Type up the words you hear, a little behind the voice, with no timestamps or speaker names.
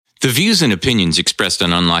The views and opinions expressed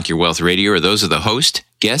on Unlock Your Wealth Radio are those of the host,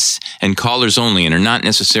 guests, and callers only and are not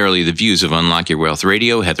necessarily the views of Unlock Your Wealth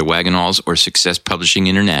Radio, Heather Wagenhals, or Success Publishing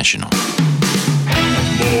International.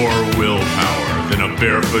 More willpower than a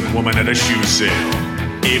barefoot woman at a shoe sale.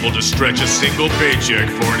 Able to stretch a single paycheck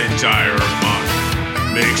for an entire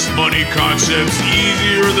month. Makes money concepts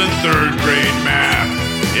easier than third grade math.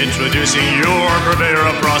 Introducing your purveyor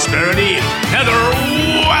of prosperity, Heather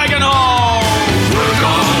Wagenhals. Work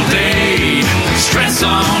all day, stress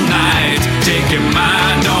all night. Take your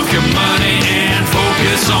mind off your money and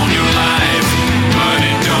focus on your life.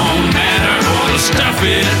 Money don't matter or the stuff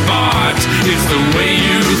it bought. It's the way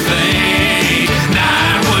you think,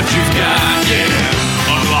 not what you've got,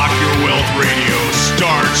 yeah. Unlock Your Wealth Radio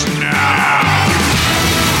starts now.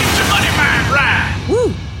 Get your money mind right.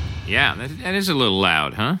 Woo! Yeah, that is a little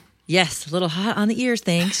loud, huh? Yes, a little hot on the ears,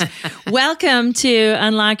 thanks. Welcome to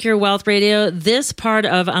Unlock Your Wealth Radio. This part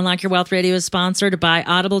of Unlock Your Wealth Radio is sponsored by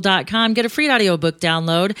Audible.com. Get a free audiobook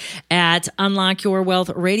download at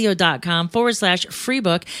unlockyourwealthradio.com/free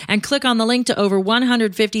book and click on the link to over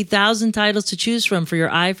 150,000 titles to choose from for your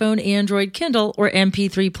iPhone, Android, Kindle, or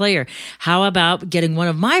MP3 player. How about getting one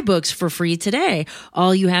of my books for free today?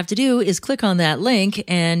 All you have to do is click on that link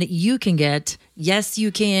and you can get... Yes,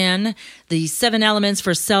 you can. The 7 elements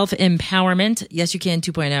for self-empowerment. Yes, you can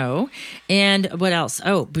 2.0. And what else?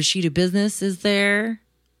 Oh, Bushido Business is there.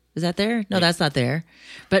 Is that there? No, that's not there.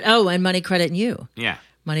 But, and Money, Credit, and You. Yeah.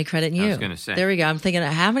 Money, Credit, and You. I was going to say. There we go. I'm thinking,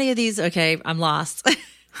 how many of these? Okay, I'm lost.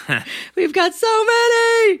 We've got so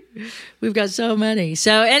many. We've got so many.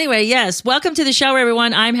 So anyway, yes, welcome to the show,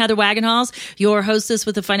 everyone. I'm Heather Wagenhals, your hostess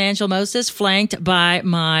with the financial mostess, flanked by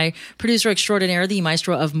my producer extraordinaire, the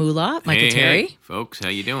maestro of moolah, Michael Terry. Hey, folks, how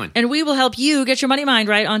you doing? And we will help you get your money mind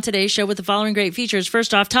right on today's show with the following great features.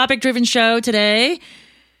 First off, topic-driven show today,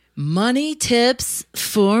 money tips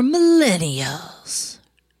for millennials.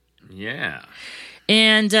 Yeah.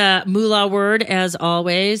 And moolah word, as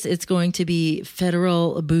always, it's going to be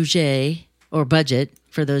federal budget, or budget,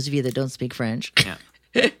 for those of you that don't speak French. Yeah.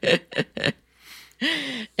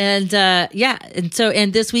 And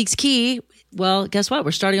this week's key, well, guess what?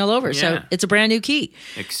 We're starting all over. Yeah. So it's a brand new key.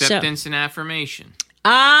 Acceptance and affirmation.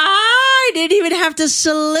 I didn't even have to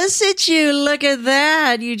solicit you. Look at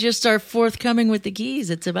that. You just are forthcoming with the keys.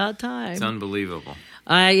 It's about time. It's unbelievable.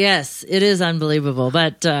 Yes, it is unbelievable,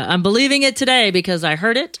 but I'm believing it today because I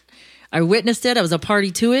heard it, I witnessed it, I was a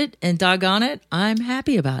party to it, and doggone it, I'm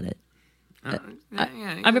happy about it.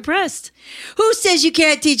 I'm impressed. Who says you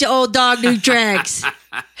can't teach an old dog new tricks?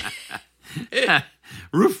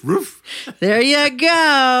 Roof, roof. There you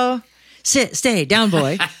go. Sit, stay, down,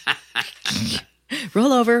 boy.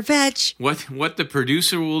 Roll over, fetch. What the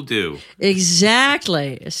producer will do.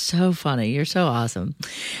 Exactly. It's so funny. You're so awesome.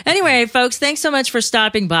 Anyway, folks, thanks so much for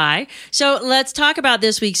stopping by. So let's talk about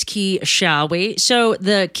this week's key, shall we? So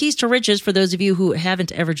the keys to riches, for those of you who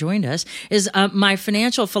haven't ever joined us, is my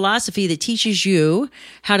financial philosophy that teaches you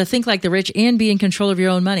how to think like the rich and be in control of your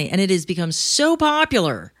own money. And it has become so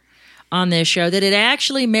popular on this show that it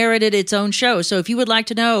actually merited its own show. So if you would like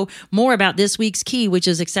to know more about this week's key, which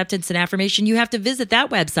is acceptance and affirmation, you have to visit that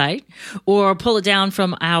website or pull it down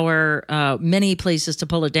from our many places to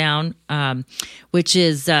pull it down, which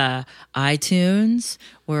is iTunes.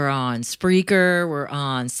 We're on Spreaker. We're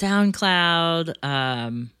on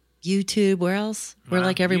SoundCloud. YouTube, where else? We're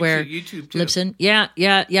like everywhere. YouTube too. Libsyn. Yeah.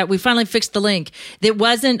 We finally fixed the link. It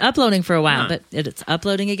wasn't uploading for a while, but it's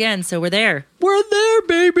uploading again, so we're there. We're there,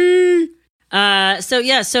 baby! Or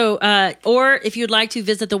if you'd like to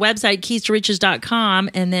visit the website,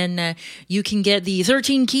 keys-to-riches.com, and then you can get the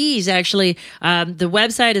 13 keys, actually. The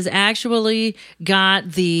website has actually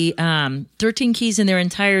got the 13 keys in their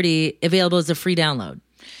entirety available as a free download.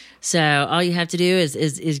 So all you have to do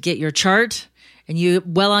is get your chart, and you're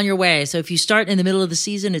well on your way. So if you start in the middle of the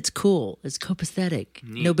season, it's cool. It's copacetic.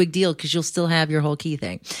 Neat. No big deal because you'll still have your whole key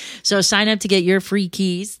thing. So sign up to get your free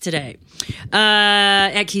keys today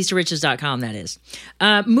at keys-to-riches.com, that is.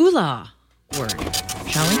 Moolah word,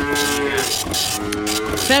 shall we?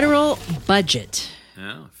 Federal budget.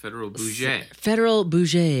 Oh, federal budget. Federal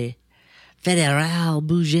budget. Federal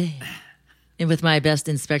budget. And with my best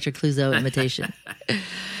Inspector Clouseau imitation.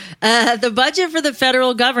 The budget for the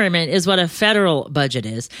federal government is what a federal budget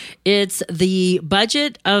is. It's the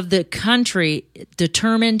budget of the country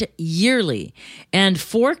determined yearly and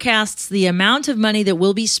forecasts the amount of money that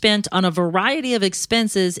will be spent on a variety of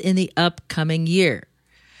expenses in the upcoming year.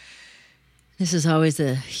 This is always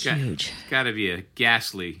a huge... It's got to be a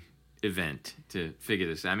ghastly event to figure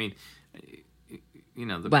this out. I mean, you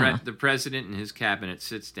know, the president and his cabinet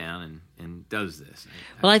sits down and does this.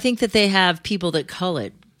 Well, I think that they have people that cull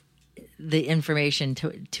it. the information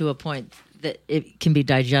to a point that it can be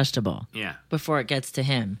digestible. Yeah. Before it gets to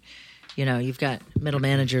him. You know, you've got middle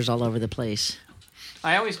managers all over the place.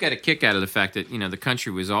 I always got a kick out of the fact that, the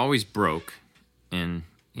country was always broke and,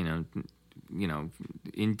 in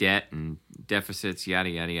debt and deficits, yada,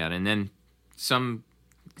 yada, yada. And then some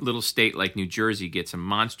little state like New Jersey gets a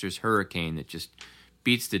monstrous hurricane that just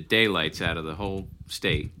beats the daylights out of the whole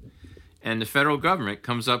state. And the federal government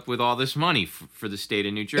comes up with all this money for the state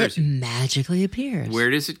of New Jersey. It magically appears. Where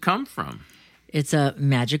does it come from? It's a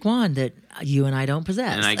magic wand that you and I don't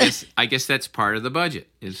possess. And I guess that's part of the budget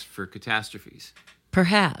is for catastrophes.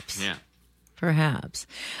 Perhaps. Yeah. Perhaps.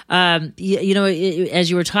 As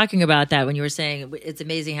you were talking about that, when you were saying it's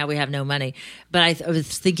amazing how we have no money, but I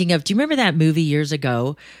was thinking of, do you remember that movie years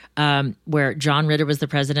ago where John Ritter was the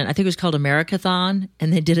president? I think it was called Americathon,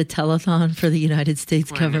 and they did a telethon for the United States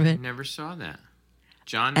government. I never saw that.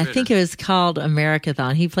 John Ritter. I think it was called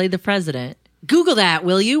Americathon. He played the president. Google that,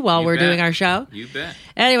 will you, while we're doing our show? You bet.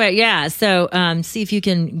 Anyway, yeah. So see if you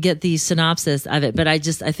can get the synopsis of it. But I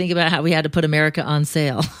think about how we had to put America on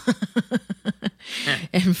sale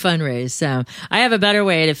and fundraise. So I have a better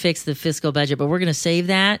way to fix the fiscal budget, but we're going to save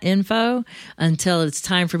that info until it's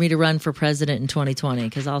time for me to run for president in 2020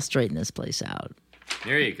 because I'll straighten this place out.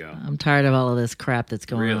 There you go. I'm tired of all of this crap that's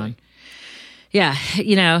going on. Really? Yeah,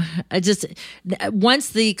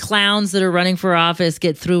 once the clowns that are running for office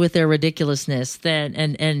get through with their ridiculousness,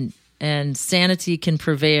 then and sanity can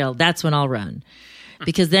prevail, that's when I'll run.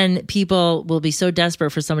 Because then people will be so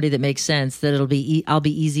desperate for somebody that makes sense that I'll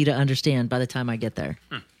be easy to understand by the time I get there.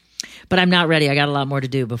 But I'm not ready. I got a lot more to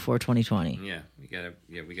do before 2020. Yeah, we gotta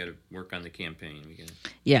work on the campaign. We got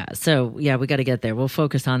to get there. We'll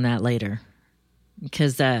focus on that later.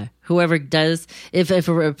 Because whoever does, if a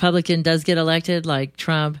Republican does get elected, like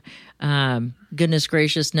Trump, goodness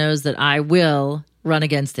gracious knows that I will run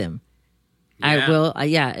against him. Yeah. I will.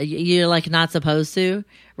 You're like not supposed to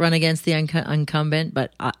run against the incumbent,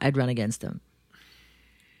 but I'd run against him.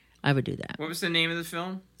 I would do that. What was the name of the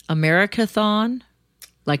film? Americathon,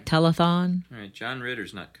 like telethon. All right, John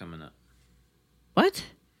Ritter's not coming up. What?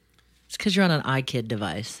 It's because you're on an iKid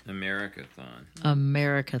device. Americathon.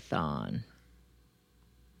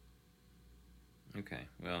 Okay,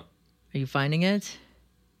 well. Are you finding it?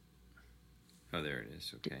 Oh, there it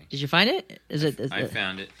is. Okay. Did you find it? I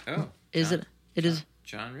found it. Oh. It is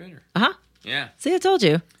John Ritter. Uh-huh. Yeah. See, I told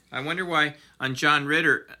you. I wonder why on John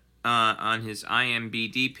Ritter, on his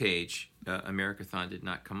IMBD page, Americathon did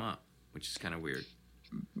not come up, which is kind of weird.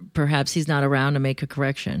 Perhaps he's not around to make a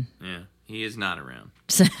correction. Yeah, he is not around.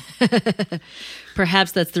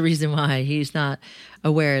 Perhaps that's the reason why he's not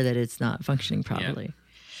aware that it's not functioning properly. Yeah.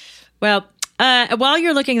 Well, while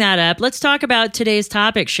you're looking that up, let's talk about today's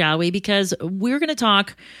topic, shall we? Because we're going to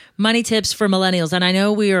talk money tips for millennials. And I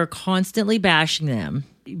know we are constantly bashing them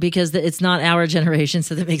because it's not our generation,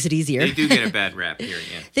 so that makes it easier. They do get a bad rap here,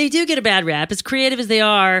 yeah. They do get a bad rap. As creative as they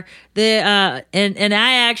are, and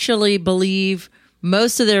I actually believe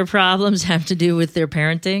most of their problems have to do with their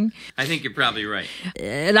parenting. I think you're probably right.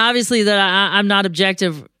 And obviously that I'm not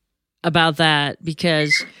objective about that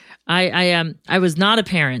because I was not a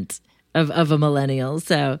parent of a millennial.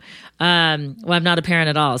 So, I'm not a parent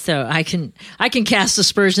at all. So I can cast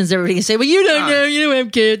aspersions. Everybody can say, well, you don't know, you don't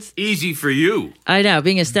have kids. Easy for you. I know.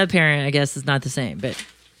 Being a step parent, I guess, is not the same. But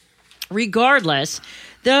regardless,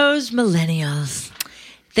 those millennials,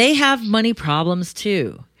 they have money problems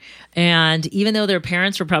too. And even though their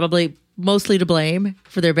parents were probably mostly to blame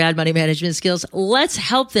for their bad money management skills, let's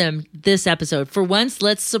help them this episode. For once,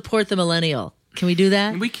 let's support the millennial. Can we do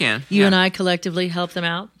that? We can. You and I collectively help them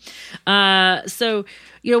out. So,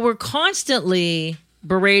 we're constantly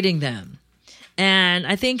berating them. And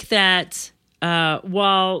I think that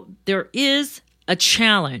while there is a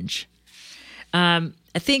challenge, I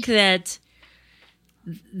think that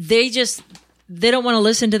they don't want to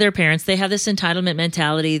listen to their parents. They have this entitlement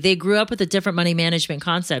mentality. They grew up with a different money management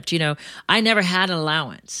concept. I never had an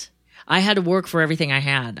allowance. I had to work for everything I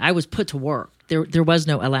had. I was put to work. There was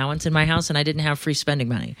no allowance in my house, and I didn't have free spending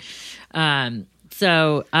money.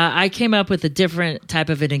 So I came up with a different type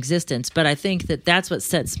of an existence, but I think that that's what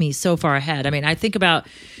sets me so far ahead. I mean, I think about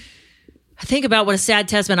what a sad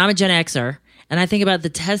testament. I'm a Gen Xer, and I think about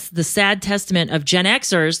the sad testament of Gen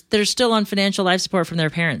Xers that are still on financial life support from their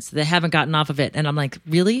parents. They haven't gotten off of it, and I'm like,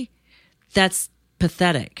 really? That's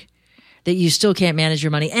pathetic. That you still can't manage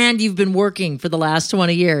your money, and you've been working for the last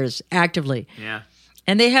 20 years actively. Yeah.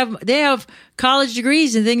 And they have college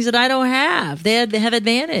degrees and things that I don't have. They have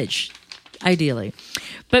advantage, ideally.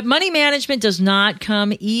 But money management does not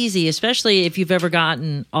come easy, especially if you've ever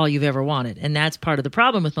gotten all you've ever wanted. And that's part of the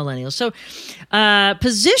problem with millennials. So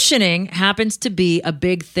positioning happens to be a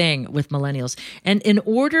big thing with millennials. And in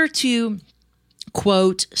order to,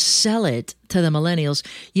 quote, sell it to the millennials,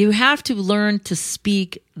 you have to learn to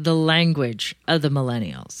speak the language of the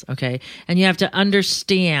millennials, okay? And you have to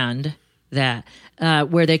understand that,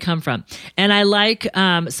 where they come from. And I like,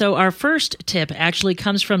 so our first tip actually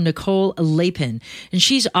comes from Nicole Lapin, and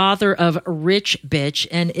she's author of Rich Bitch,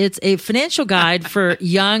 and it's a financial guide for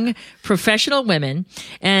young professional women.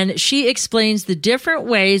 And she explains the different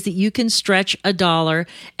ways that you can stretch a dollar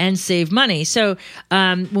and save money. So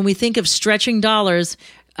when we think of stretching dollars,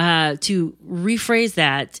 to rephrase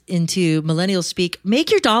that into millennial speak,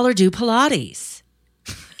 make your dollar do Pilates.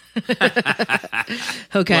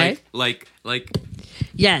 Okay. Like.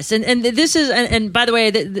 Yes, and this is, and by the way,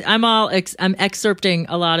 I'm excerpting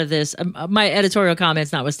a lot of this. My editorial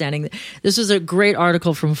comments notwithstanding, this was a great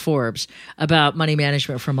article from Forbes about money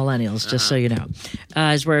management for millennials. Just so you know,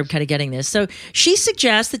 is where I'm kind of getting this. So she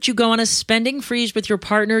suggests that you go on a spending freeze with your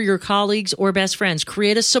partner, your colleagues, or best friends.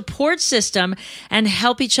 Create a support system and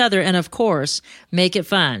help each other, and of course, make it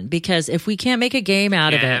fun. Because if we can't make a game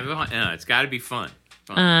out of it, it's got to be fun.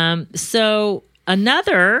 So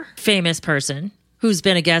another famous person who's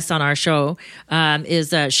been a guest on our show is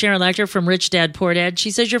Sharon Lecter from Rich Dad Poor Dad.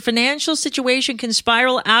 She says your financial situation can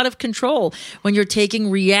spiral out of control when you're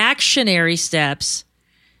taking reactionary steps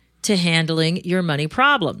to handling your money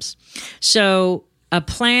problems. So a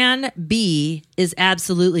plan B is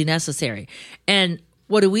absolutely necessary. And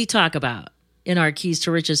what do we talk about in our Keys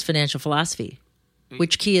to Riches financial philosophy?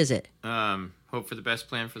 Which key is it? Hope for the best,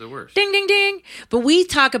 plan for the worst. Ding, ding, ding. But we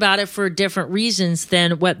talk about it for different reasons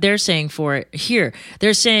than what they're saying for it here.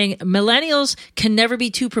 They're saying millennials can never be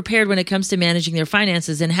too prepared when it comes to managing their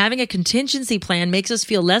finances, and having a contingency plan makes us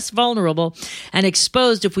feel less vulnerable and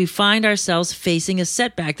exposed if we find ourselves facing a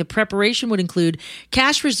setback. The preparation would include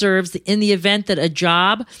cash reserves in the event that a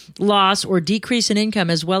job loss or decrease in income,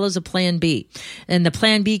 as well as a plan B. And the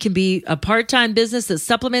plan B can be a part-time business that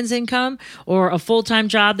supplements income, or a full-time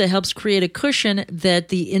job that helps create a cushion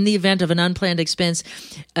that in the event of an unplanned expense,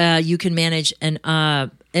 you can manage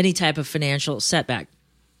any type of financial setback.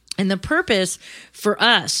 And the purpose for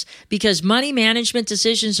us, because money management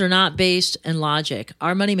decisions are not based in logic.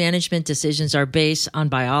 Our money management decisions are based on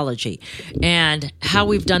biology. And how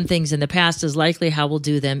we've done things in the past is likely how we'll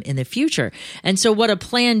do them in the future. And so what a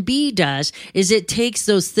plan B does is it takes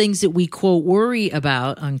those things that we, quote, worry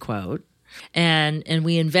about, unquote, and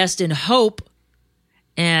we invest in hope.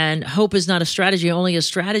 And hope is not a strategy. Only a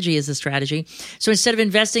strategy is a strategy. So instead of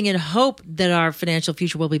investing in hope that our financial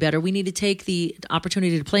future will be better, we need to take the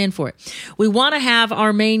opportunity to plan for it. We want to have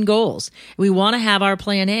our main goals. We want to have our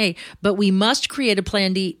plan A, but we must create a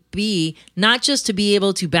plan B, not just to be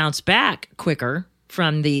able to bounce back quicker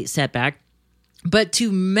from the setback, but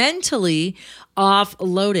to mentally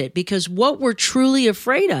offload it. Because what we're truly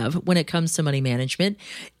afraid of when it comes to money management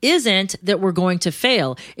isn't that we're going to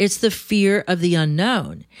fail. It's the fear of the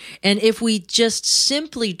unknown. And if we just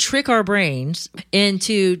simply trick our brains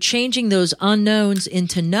into changing those unknowns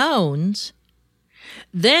into knowns,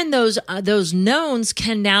 then those knowns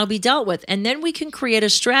can now be dealt with. And then we can create a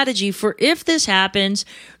strategy for, if this happens,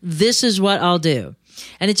 this is what I'll do.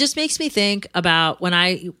 And it just makes me think about when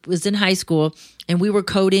I was in high school and we were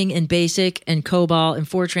coding in BASIC and COBOL and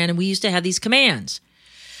Fortran, and we used to have these commands.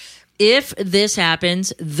 If this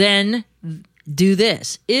happens, then do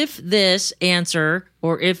this. If this answer,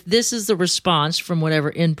 or if this is the response from whatever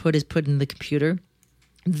input is put in the computer,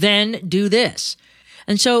 then do this.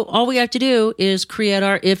 And so all we have to do is create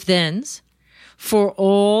our if-thens for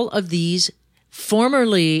all of these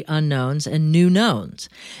formerly unknowns and new knowns.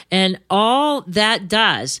 And all that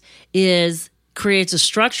does is creates a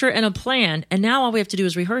structure and a plan. And now all we have to do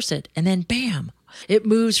is rehearse it. And then bam, it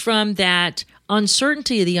moves from that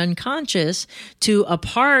uncertainty of the unconscious to a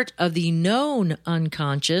part of the known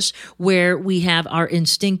unconscious where we have our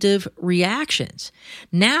instinctive reactions.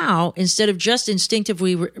 Now, instead of just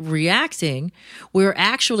instinctively reacting, we're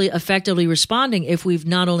actually effectively responding if we've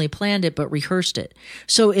not only planned it, but rehearsed it.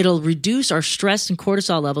 So it'll reduce our stress and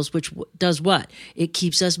cortisol levels, which does what? It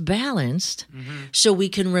keeps us balanced so we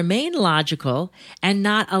can remain logical and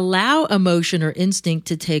not allow emotion or instinct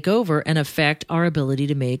to take over and affect our ability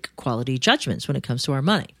to make quality judgments when it comes to our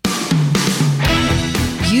money.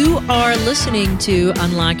 You are listening to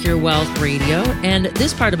Unlock Your Wealth Radio, and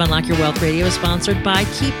this part of Unlock Your Wealth Radio is sponsored by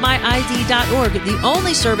KeepMyID.org, the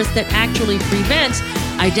only service that actually prevents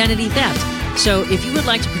identity theft. So if you would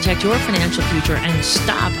like to protect your financial future and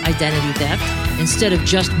stop identity theft instead of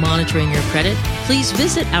just monitoring your credit, please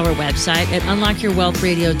visit our website at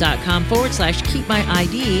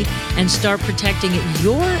unlockyourwealthradio.com/keepmyid and start protecting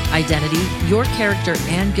your identity, your character,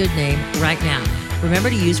 and good name right now. Remember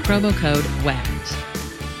to use promo code WAGS.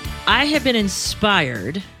 I have been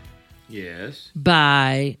inspired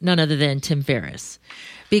by none other than Tim Ferriss,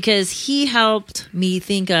 because he helped me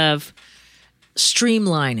think of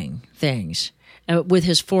streamlining things with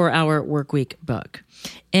his 4-Hour Workweek book.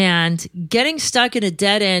 And getting stuck in a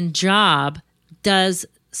dead-end job does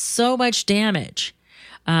so much damage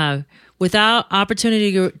without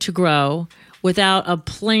opportunity to grow, without a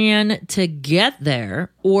plan to get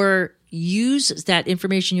there, or use that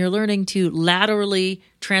information you're learning to laterally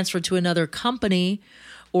transfer to another company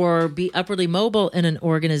or be upwardly mobile in an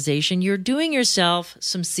organization. You're doing yourself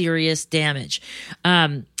some serious damage.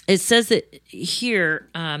 It says that here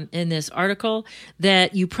in this article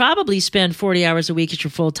that you probably spend 40 hours a week at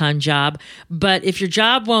your full-time job, but if your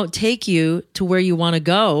job won't take you to where you want to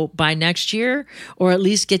go by next year, or at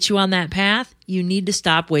least get you on that path, you need to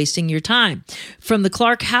stop wasting your time. From the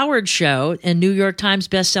Clark Howard Show and New York Times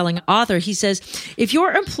bestselling author, he says, if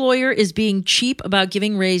your employer is being cheap about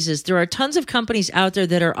giving raises, there are tons of companies out there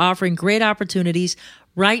that are offering great opportunities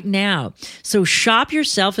right now. So shop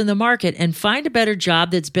yourself in the market and find a better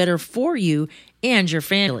job that's better for you and your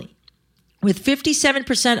family. With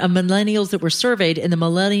 57% of millennials that were surveyed in the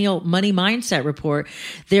Millennial Money Mindset Report,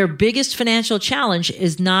 their biggest financial challenge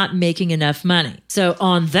is not making enough money. So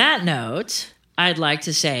on that note, I'd like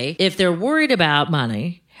to say, if they're worried about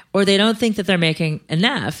money or they don't think that they're making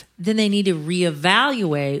enough, then they need to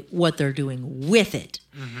reevaluate what they're doing with it.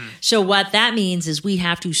 Mm-hmm. So what that means is we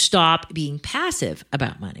have to stop being passive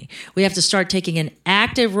about money. We have to start taking an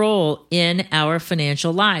active role in our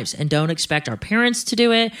financial lives, and don't expect our parents to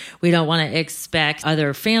do it. We don't want to expect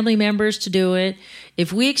other family members to do it.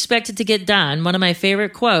 If we expect it to get done, one of my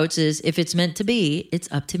favorite quotes is, if it's meant to be,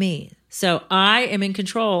 it's up to me. So I am in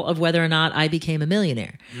control of whether or not I became a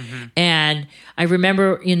millionaire. Mm-hmm. And I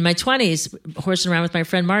remember in my 20s, horsing around with my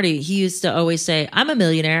friend Marty, he used to always say, I'm a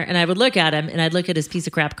millionaire. And I would look at him and I'd look at his piece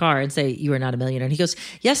of crap car and say, you are not a millionaire. And he goes,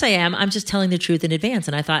 yes, I am. I'm just telling the truth in advance.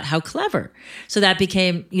 And I thought, how clever. So that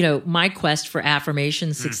became, my quest for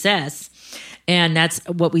affirmation success. And that's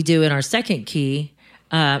what we do in our second key,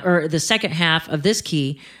 or the second half of this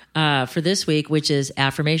key, for this week, which is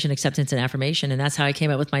affirmation, acceptance, and affirmation. And that's how I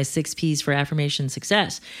came up with my 6 Ps for affirmation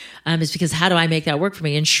success. Is because how do I make that work for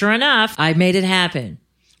me? And sure enough, I made it happen.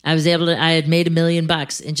 I had made $1 million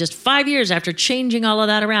in just 5 years after changing all of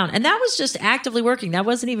that around. And that was just actively working. That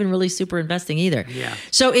wasn't even really super investing either. Yeah.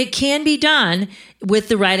 So it can be done with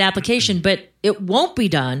the right application, but it won't be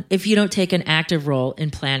done if you don't take an active role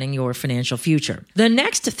in planning your financial future. The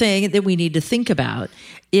next thing that we need to think about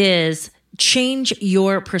is change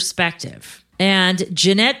your perspective. And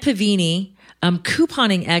Jeanette Pavini,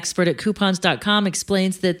 couponing expert at coupons.com,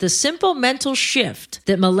 explains that the simple mental shift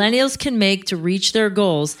that millennials can make to reach their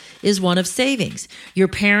goals is one of savings. Your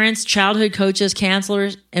parents, childhood coaches,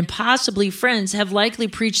 counselors, and possibly friends have likely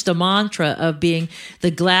preached the mantra of being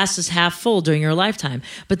the glass is half full during your lifetime.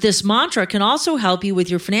 But this mantra can also help you with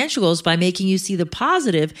your financial goals by making you see the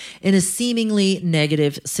positive in a seemingly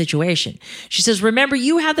negative situation. She says, remember,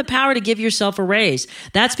 you have the power to give yourself a raise.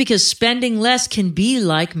 That's because spending less can be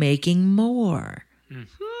like making more.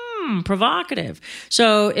 Provocative.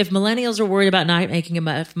 So if millennials are worried about not making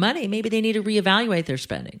enough money, maybe they need to reevaluate their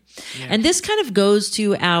spending. Yeah. And this kind of goes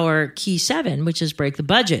to our key 7, which is break the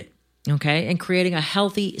budget. Okay. And creating a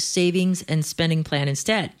healthy savings and spending plan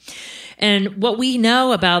instead. And what we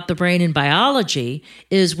know about the brain and biology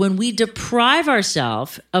is when we deprive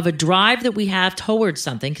ourselves of a drive that we have towards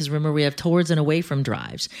something, because remember, we have towards and away from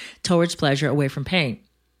drives, towards pleasure, away from pain.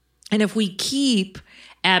 And if we keep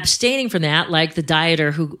abstaining from that, like the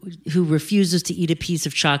dieter who refuses to eat a piece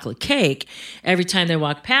of chocolate cake every time they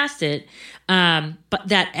walk past it, but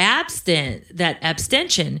that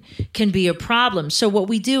abstention can be a problem. So what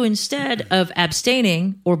we do instead of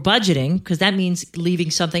abstaining or budgeting, because that means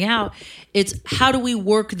leaving something out, it's how do we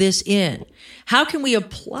work this in? How can we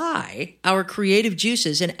apply our creative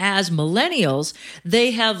juices? And as millennials,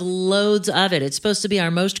 they have loads of it. It's supposed to be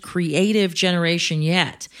our most creative generation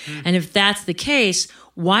yet. And if that's the case,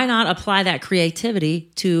 why not apply that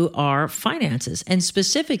creativity to our finances and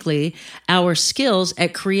specifically our skills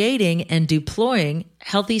at creating and deploying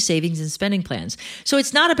healthy savings and spending plans? So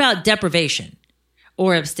it's not about deprivation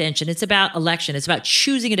or abstention. It's about election. It's about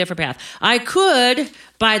choosing a different path. I could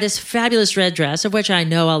buy this fabulous red dress, of which I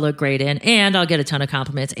know I'll look great in, and I'll get a ton of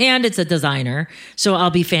compliments, and it's a designer, so I'll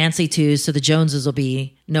be fancy too, so the Joneses will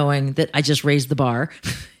be knowing that I just raised the bar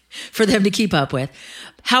for them to keep up with.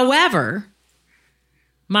 However,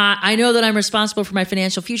 I know that I'm responsible for my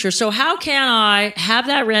financial future, so how can I have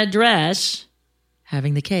that red dress,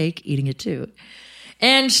 having the cake, eating it too,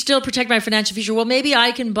 and still protect my financial future? Well, maybe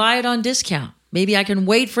I can buy it on discount. Maybe I can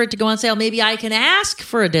wait for it to go on sale. Maybe I can ask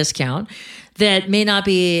for a discount that may not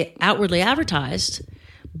be outwardly advertised,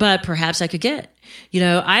 but perhaps I could get.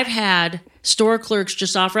 I've had store clerks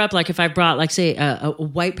just offer up, like if I brought, like, say, a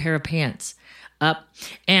white pair of pants up,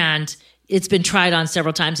 and it's been tried on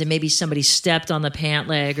several times, and maybe somebody stepped on the pant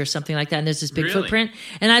leg or something like that, and there's this big footprint.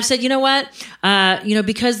 And I've said, you know what?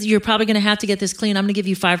 Because you're probably going to have to get this clean, I'm going to give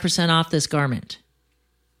you 5% off this garment.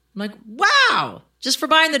 I'm like, wow, just for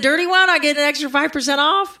buying the dirty one, I get an extra 5%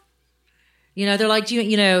 off? They're like, do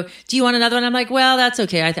you want another one? I'm like, well, that's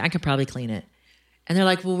okay. I could probably clean it. And they're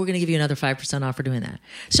like, well, we're going to give you another 5% off for doing that.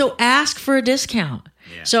 So ask for a discount.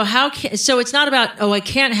 Yeah. So it's not about, I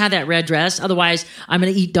can't have that red dress, otherwise I'm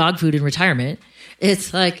going to eat dog food in retirement.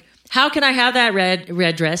 It's like, how can I have that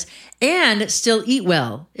red dress and still eat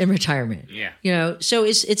well in retirement? Yeah. So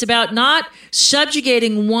it's about not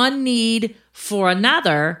subjugating one need for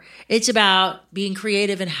another. It's about being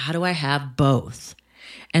creative and how do I have both?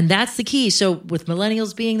 And that's the key. So with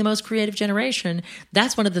millennials being the most creative generation,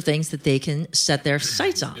 that's one of the things that they can set their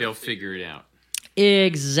sights on. They'll figure it out.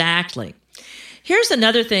 Exactly. Here's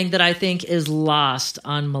another thing that I think is lost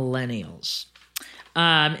on millennials.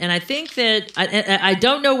 And I think that, I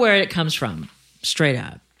don't know where it comes from, straight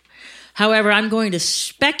up. However, I'm going to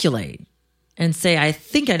speculate and say I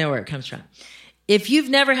think I know where it comes from. If you've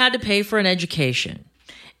never had to pay for an education,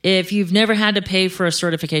 if you've never had to pay for a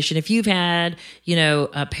certification, if you've had,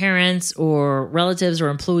 parents or relatives or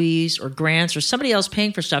employees or grants or somebody else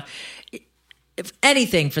paying for stuff, if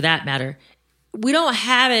anything for that matter, we don't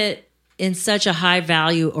have it in such a high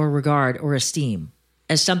value or regard or esteem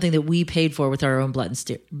as something that we paid for with our own blood,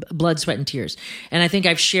 sweat, and tears. And I think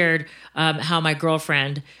I've shared how my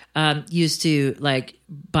girlfriend used to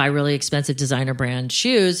buy really expensive designer brand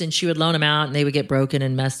shoes, and she would loan them out and they would get broken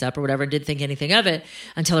and messed up or whatever, and didn't think anything of it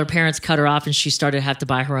until her parents cut her off and she started to have to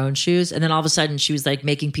buy her own shoes. And then all of a sudden she was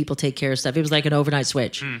making people take care of stuff. It was like an overnight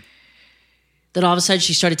switch. That all of a sudden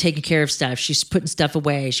she started taking care of stuff. She's putting stuff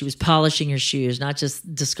away. She was polishing her shoes, not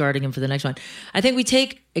just discarding them for the next one. I think we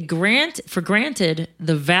take for granted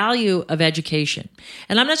the value of education.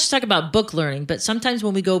 And I'm not just talking about book learning, but sometimes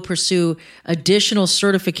when we go pursue additional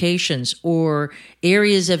certifications or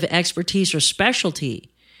areas of expertise or specialty,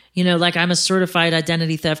 like I'm a certified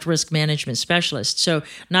identity theft risk management specialist. So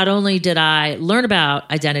not only did I learn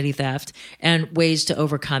about identity theft and ways to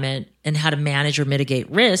overcome it and how to manage or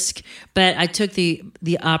mitigate risk, but I took the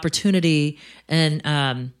opportunity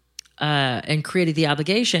and created the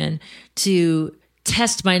obligation to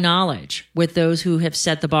test my knowledge with those who have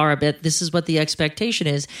set the bar a bit. This is what the expectation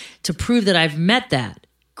is, to prove that I've met that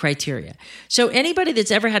criteria. So anybody that's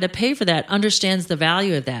ever had to pay for that understands the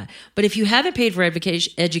value of that. But if you haven't paid for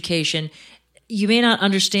education, you may not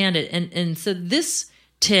understand it. And so this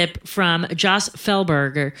tip from Joss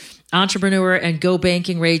Felberger, entrepreneur and Go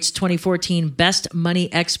Banking Rates 2014 Best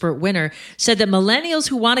Money Expert winner, said that millennials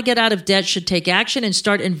who want to get out of debt should take action and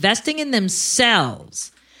start investing in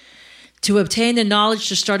themselves to obtain the knowledge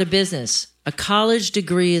to start a business. A college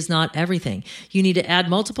degree is not everything. You need to add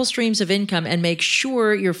multiple streams of income and make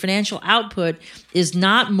sure your financial output is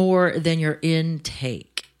not more than your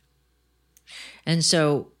intake. And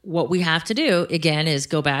so what we have to do, again, is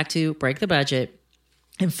go back to break the budget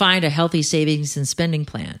and find a healthy savings and spending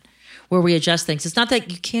plan where we adjust things. It's not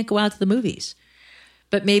that you can't go out to the movies,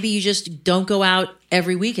 but maybe you just don't go out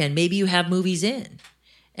every weekend. Maybe you have movies in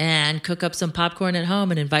and cook up some popcorn at home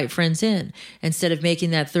and invite friends in instead of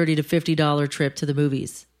making that $30 to $50 trip to the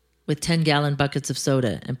movies with 10-gallon buckets of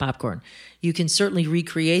soda and popcorn. You can certainly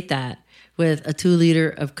recreate that with a 2-liter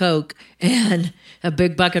of Coke and a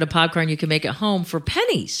big bucket of popcorn you can make at home for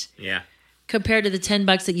pennies. Yeah. Compared to the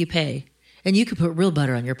 $10 that you pay. And you could put real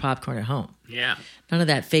butter on your popcorn at home. Yeah. None of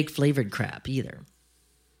that fake flavored crap either.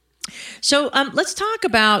 So let's talk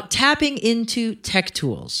about tapping into tech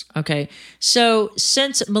tools, okay? So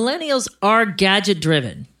since millennials are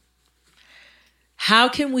gadget-driven, How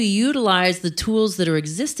can we utilize the tools that are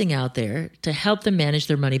existing out there to help them manage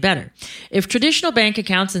their money better? If traditional bank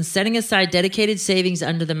accounts and setting aside dedicated savings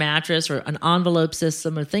under the mattress or an envelope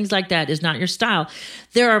system or things like that is not your style,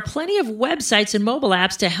 there are plenty of websites and mobile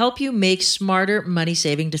apps to help you make smarter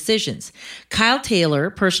money-saving decisions. Kyle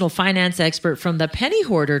Taylor, personal finance expert from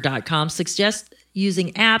thepennyhoarder.com, suggests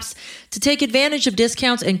using apps to take advantage of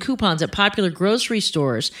discounts and coupons at popular grocery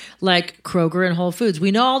stores like Kroger and Whole Foods.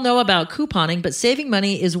 We all know about couponing, but saving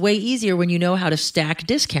money is way easier when you know how to stack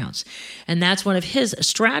discounts. And that's one of his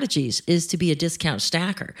strategies, is to be a discount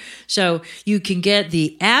stacker. So you can get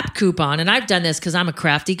the app coupon, and I've done this because I'm a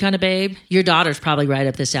crafty kind of babe. Your daughter's probably right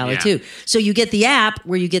up this alley too. So you get the app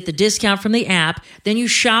where you get the discount from the app, then you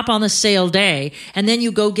shop on the sale day, and then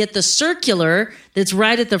you go get the circular that's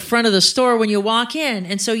right at the front of the store when you walk in.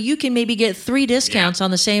 And so you can maybe get 3 discounts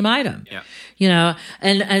on the same item. Yeah. You know,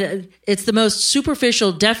 and it's the most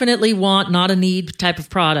superficial, definitely want, not a need type of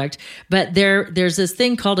product. But there's this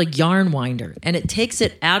thing called a yarn winder, and it takes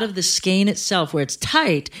it out of the skein itself where it's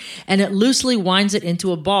tight, and it loosely winds it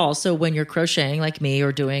into a ball. So when you're crocheting like me,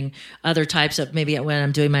 or doing other types of, maybe when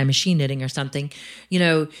I'm doing my machine knitting or something, you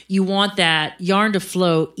know, you want that yarn to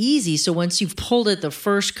flow easy. So once you've pulled it the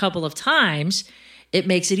first couple of times, it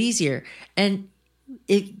makes it easier. And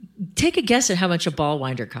take a guess at how much a ball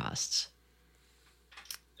winder costs.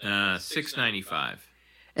 $6.95.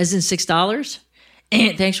 As in $6?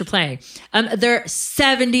 And thanks for playing. They're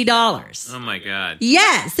 $70. Oh my God.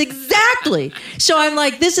 Yes, exactly. So I'm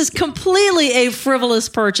like, this is completely a frivolous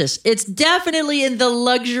purchase. It's definitely in the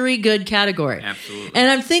luxury good category. Absolutely. And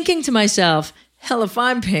I'm thinking to myself, hell, if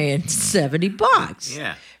I'm paying $70.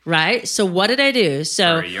 Yeah. Right? So what did I do?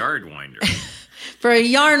 So For a yard winder. For a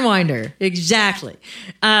yarn winder, exactly.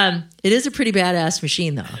 It is a pretty badass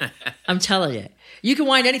machine, though. I'm telling you. You can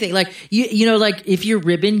wind anything. Like, you know, like if your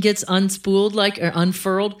ribbon gets unspooled, like, or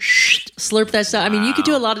unfurled, slurp that stuff. I mean, you could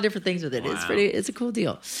do a lot of different things with it. Wow. It's a cool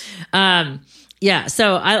deal. Yeah,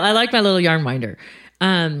 so I like my little yarn winder.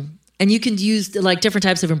 And you can use like different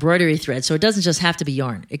types of embroidery thread. So it doesn't just have to be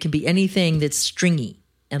yarn. It can be anything that's stringy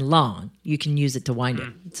and long. You can use it to wind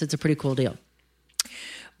it. So it's a pretty cool deal.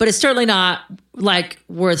 But it's certainly not like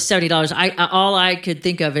worth $70. All I could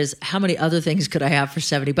think of is how many other things could I have for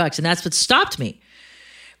 $70, and that's what stopped me.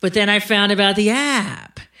 But then I found about the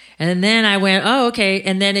app, and then I went, oh, okay.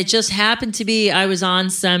 And then it just happened to be I was on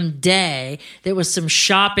some day there was some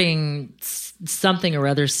shopping something or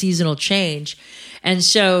other, seasonal change. And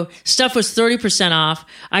so stuff was 30% off.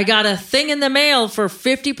 I got a thing in the mail for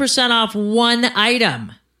 50% off one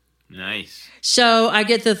item. Nice. So I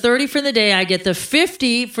get the 30 for the day. I get the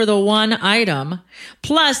 50 for the one item.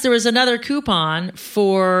 Plus, there was another coupon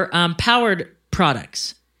for powered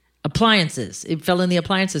products, appliances. It fell in the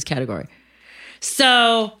appliances category.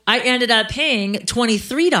 So I ended up paying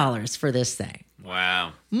 $23 for this thing.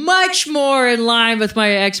 Wow. Much more in line with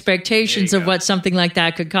my expectations of what something like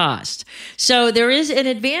that could cost. So there is an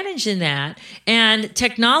advantage in that. And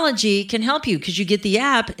technology can help you because you get the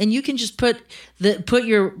app and you can just put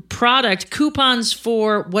your product coupons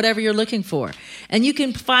for whatever you're looking for. And you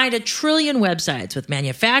can find 1 trillion websites with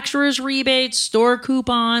manufacturers rebates, store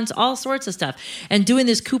coupons, all sorts of stuff. And doing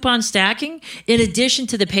this coupon stacking, in addition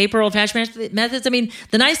to the paper old-fashioned methods, I mean,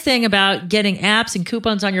 the nice thing about getting apps and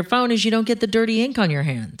coupons on your phone is you don't get the dirty ink on your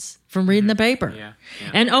hands from reading the paper. Yeah.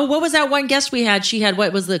 And what was that one guest we had? She had,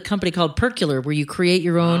 what was the company called Percular, where you create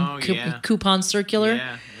your own coupon circular?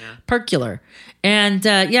 Yeah. Percular. And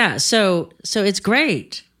so it's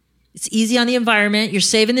great. It's easy on the environment. You're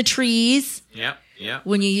saving the trees. Yep.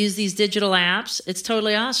 When you use these digital apps. It's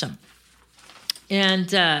totally awesome.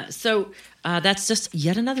 And so that's just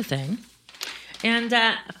yet another thing. And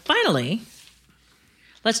finally,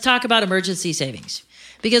 let's talk about emergency savings.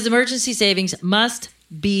 Because emergency savings must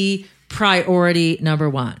be priority number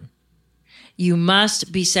one. You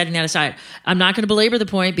must be setting that aside. I'm not going to belabor the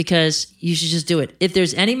point because you should just do it. If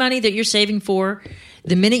there's any money that you're saving for,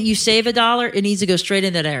 the minute you save $1, it needs to go straight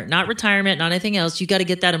in that air. Not retirement, not anything else. You got to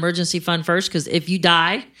get that emergency fund first, because if you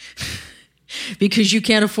die because you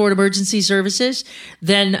can't afford emergency services,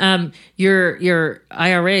 then your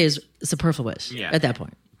IRA is superfluous at that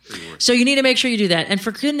point. So you need to make sure you do that. And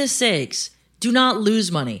for goodness sakes, do not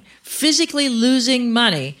lose money. Physically losing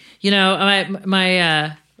money. You know,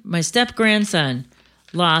 my step-grandson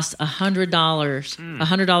lost $100,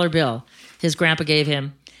 $100 bill his grandpa gave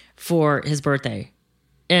him for his birthday.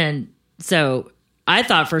 And so I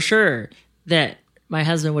thought for sure that my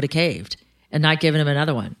husband would have caved and not given him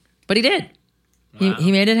another one. But he did. Wow.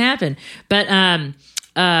 He made it happen. But,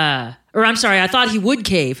 or I'm sorry, I thought he would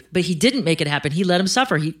cave, but he didn't make it happen. He let him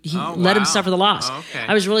suffer. He let him suffer the loss. Oh, okay.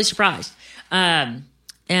 I was really surprised.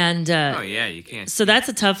 And Oh yeah, you can't. so that's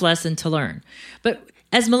a tough lesson to learn. But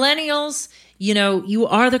as millennials, you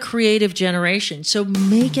are the creative generation. So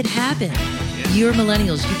make it happen. You're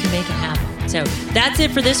millennials. You can make it happen. So that's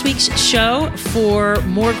it for this week's show. For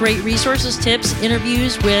more great resources, tips,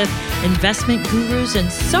 interviews with investment gurus,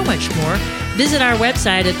 and so much more, visit our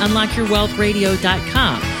website at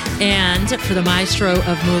unlockyourwealthradio.com. And for the maestro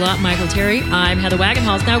of Moolah, Michael Terry, I'm Heather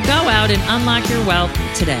Wagenhals. Now go out and unlock your wealth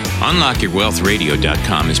today.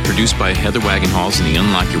 UnlockYourWealthRadio.com is produced by Heather Wagenhals and the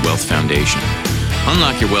Unlock Your Wealth Foundation.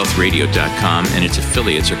 UnlockYourWealthRadio.com and its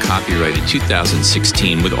affiliates are copyrighted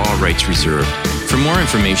 2016 with all rights reserved. For more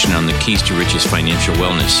information on the Keys to Riches Financial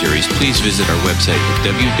Wellness Series, please visit our website at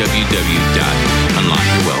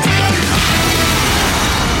www.unlockyourwealth.com.